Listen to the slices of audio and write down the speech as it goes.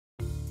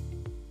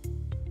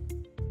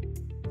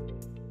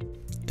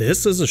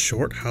This is a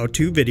short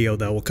how-to video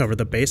that will cover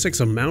the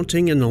basics of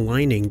mounting and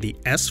aligning the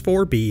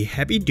S4B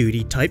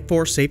Heavy-Duty Type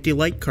 4 safety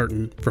light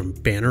curtain from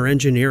Banner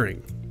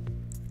Engineering.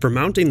 For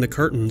mounting the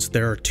curtains,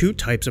 there are two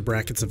types of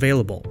brackets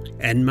available,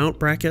 end mount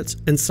brackets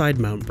and side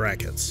mount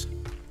brackets.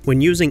 When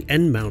using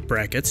end mount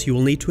brackets, you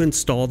will need to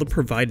install the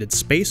provided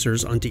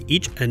spacers onto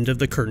each end of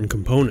the curtain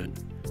component.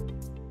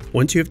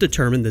 Once you have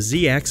determined the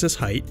Z-axis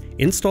height,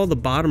 install the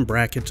bottom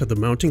bracket to the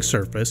mounting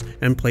surface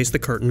and place the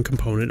curtain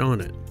component on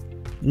it.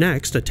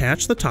 Next,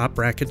 attach the top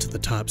bracket to the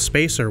top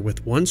spacer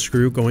with one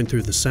screw going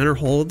through the center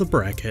hole of the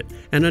bracket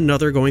and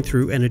another going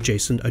through an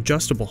adjacent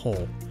adjustable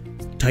hole.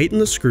 Tighten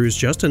the screws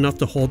just enough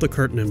to hold the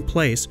curtain in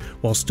place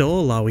while still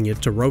allowing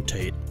it to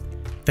rotate.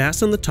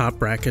 Fasten the top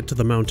bracket to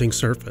the mounting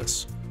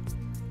surface.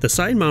 The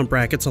side mount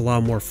brackets allow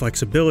more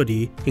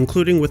flexibility,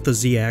 including with the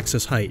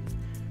Z-axis height.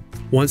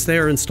 Once they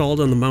are installed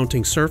on the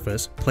mounting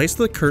surface, place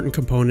the curtain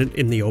component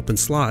in the open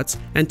slots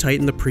and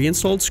tighten the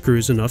pre-installed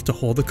screws enough to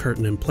hold the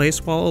curtain in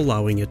place while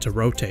allowing it to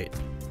rotate.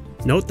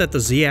 Note that the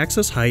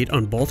Z-axis height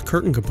on both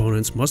curtain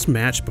components must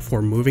match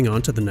before moving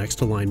on to the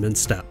next alignment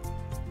step.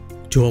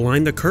 To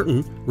align the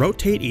curtain,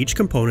 rotate each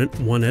component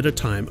one at a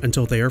time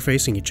until they are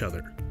facing each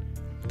other.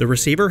 The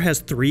receiver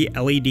has 3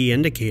 LED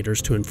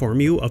indicators to inform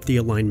you of the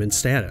alignment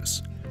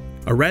status.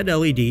 A red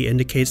LED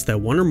indicates that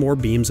one or more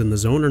beams in the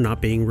zone are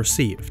not being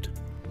received.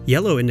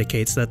 Yellow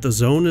indicates that the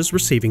zone is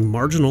receiving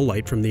marginal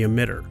light from the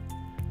emitter.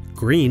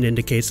 Green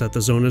indicates that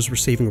the zone is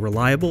receiving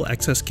reliable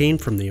excess gain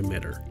from the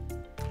emitter.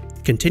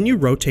 Continue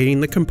rotating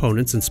the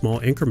components in small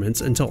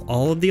increments until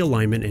all of the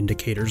alignment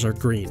indicators are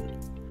green.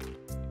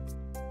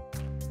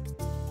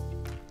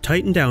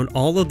 Tighten down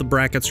all of the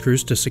bracket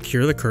screws to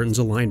secure the curtain's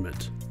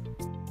alignment.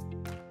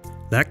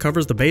 That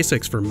covers the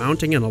basics for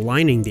mounting and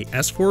aligning the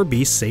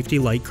S4B safety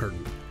light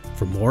curtain.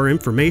 For more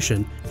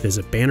information,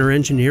 visit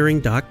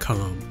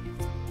bannerengineering.com.